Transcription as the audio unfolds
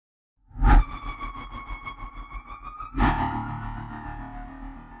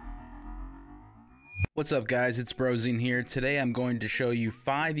What's up guys, it's Brozine here. Today I'm going to show you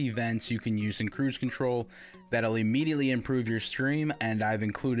 5 events you can use in Kruiz Control that'll immediately improve your stream, and I've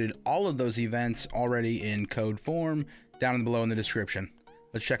included all of those events already in code form down below in the description.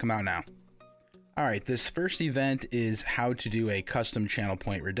 Let's check them out now. Alright, this first event is how to do a custom channel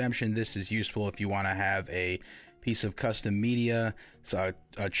point redemption. This is useful if you want to have a piece of custom media, so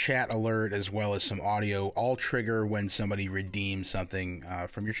a chat alert as well as some audio, all trigger when somebody redeems something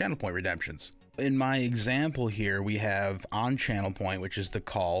from your channel point redemptions. In my example here, we have OnChannelPoint, which is the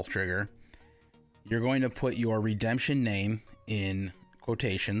call trigger. You're going to put your redemption name in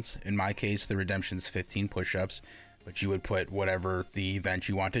quotations. In my case, the redemption is 15 push-ups, but you would put whatever the event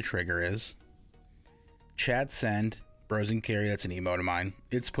you want to trigger is. Chat send, browsing carry, that's an emote of mine.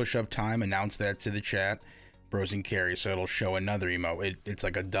 It's push-up time, announce that to the chat, browsing carry, so it'll show another emote. It's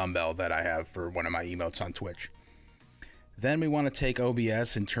like a dumbbell that I have for one of my emotes on Twitch. Then we want to take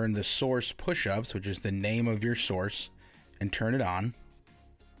OBS and turn the source push-ups, which is the name of your source, and turn it on.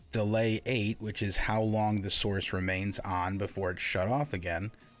 Delay 8, which is how long the source remains on before it's shut off again,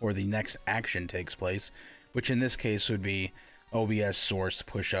 or the next action takes place, which in this case would be OBS source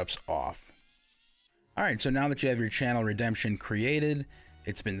push-ups off. Alright, so now that you have your channel redemption created,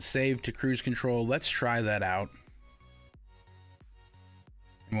 it's been saved to Kruiz Control, let's try that out.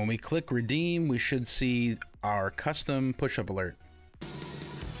 And when we click redeem, we should see our custom push-up alert.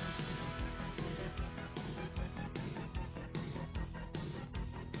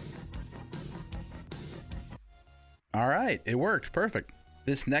 All right, it worked, perfect.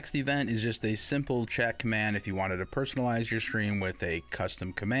 This next event is just a simple chat command. If you wanted to personalize your stream with a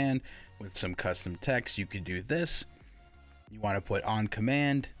custom command with some custom text, you could do this. You want to put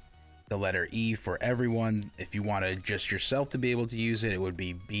OnCommand, the letter E for everyone. If you wanted just yourself to be able to use it, it would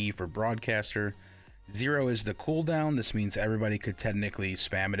be B for broadcaster. 0 is the cooldown. This means everybody could technically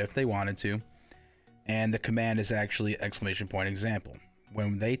spam it if they wanted to. And the command is actually exclamation point example.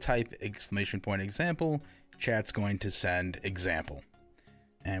 When they type exclamation point example, chat's going to send example.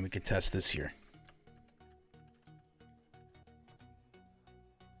 And we can test this here.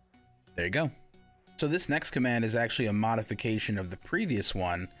 There you go. So this next command is actually a modification of the previous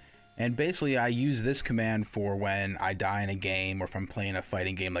one. And basically I use this command for when I die in a game, or if I'm playing a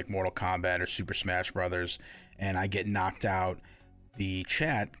fighting game like Mortal Kombat or Super Smash Brothers and I get knocked out, the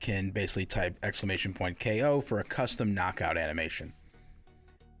chat can basically type exclamation point KO for a custom knockout animation.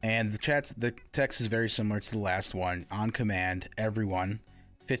 And the text is very similar to the last one. OnCommand, everyone,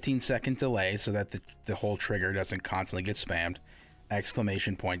 15-second delay so that the whole trigger doesn't constantly get spammed,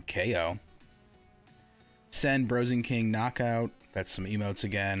 exclamation point KO. Send Browsing King knockout, that's some emotes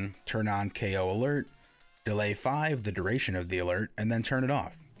again, turn on KO alert, delay 5, the duration of the alert, and then turn it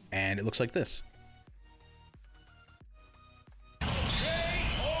off. And it looks like this.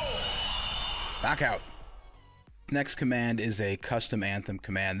 Knockout. Next command is a custom anthem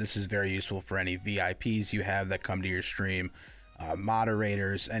command. This is very useful for any VIPs you have that come to your stream,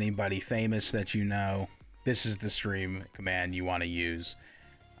 moderators, anybody famous that you know. This is the stream command you want to use.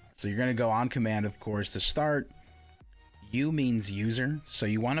 So you're going to go OnCommand, of course, to start. U means user, so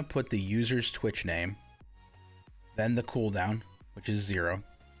you want to put the user's Twitch name, then the cooldown, which is 0,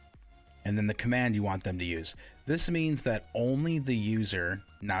 and then the command you want them to use. This means that only the user,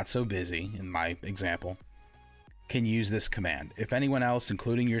 not so busy, in my example, can use this command. If anyone else,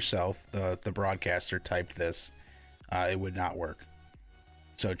 including yourself, the broadcaster, typed this, it would not work.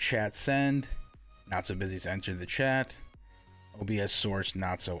 So chat send, not so busy to enter the chat, OBS source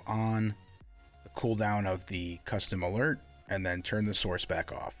not so on, the cooldown of the custom alert, and then turn the source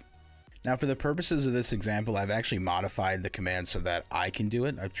back off. Now for the purposes of this example, I've actually modified the command so that I can do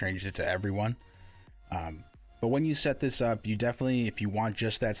it. I've changed it to everyone. But when you set this up, you definitely, if you want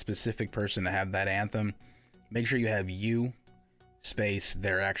just that specific person to have that anthem, make sure you have U space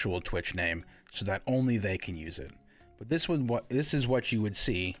their actual Twitch name so that only they can use it. But this is what you would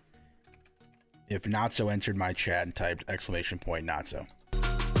see if Notso entered my chat and typed exclamation point Notso.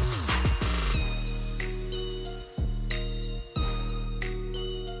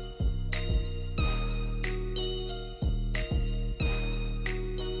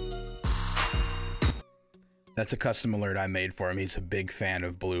 That's a custom alert I made for him. He's a big fan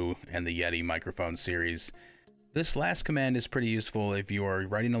of Blue and the Yeti microphone series. This last command is pretty useful if you are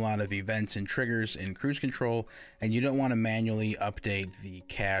writing a lot of events and triggers in Kruiz Control and you don't want to manually update the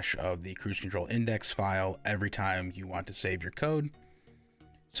cache of the Kruiz Control index file every time you want to save your code.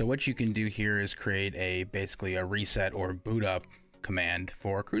 So what you can do here is create basically a reset or boot up command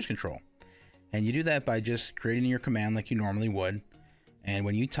for Kruiz Control. And you do that by just creating your command like you normally would. And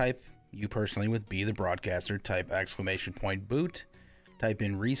when you type, you personally with B the broadcaster, type exclamation point boot, type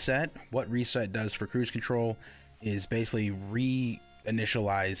in reset. What reset does for Kruiz control is basically reinitialize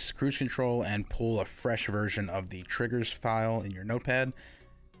Kruiz control and pull a fresh version of the triggers file in your notepad.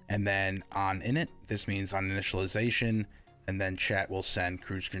 And then on init, this means on initialization, and then chat will send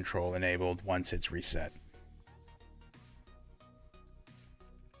Kruiz control enabled once it's reset.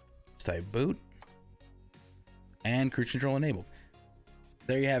 Let's type boot and Kruiz control enabled.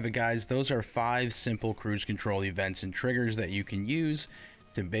 There you have it, guys. Those are 5 simple Kruiz control events and triggers that you can use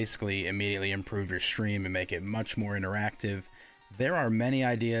to basically immediately improve your stream and make it much more interactive. There are many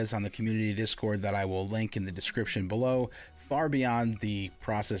ideas on the community Discord that I will link in the description below. Far beyond the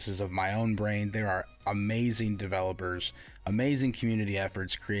processes of my own brain, there are amazing developers, amazing community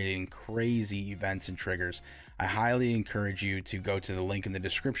efforts creating crazy events and triggers. I highly encourage you to go to the link in the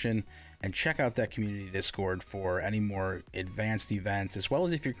description and check out that community Discord for any more advanced events, as well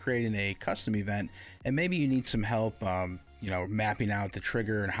as if you're creating a custom event and maybe you need some help, mapping out the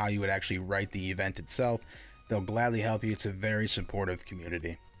trigger and how you would actually write the event itself. They'll gladly help you. It's a very supportive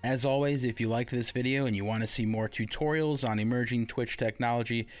community. As always, if you liked this video and you want to see more tutorials on emerging Twitch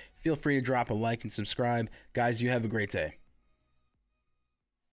technology, feel free to drop a like and subscribe. Guys, you have a great day.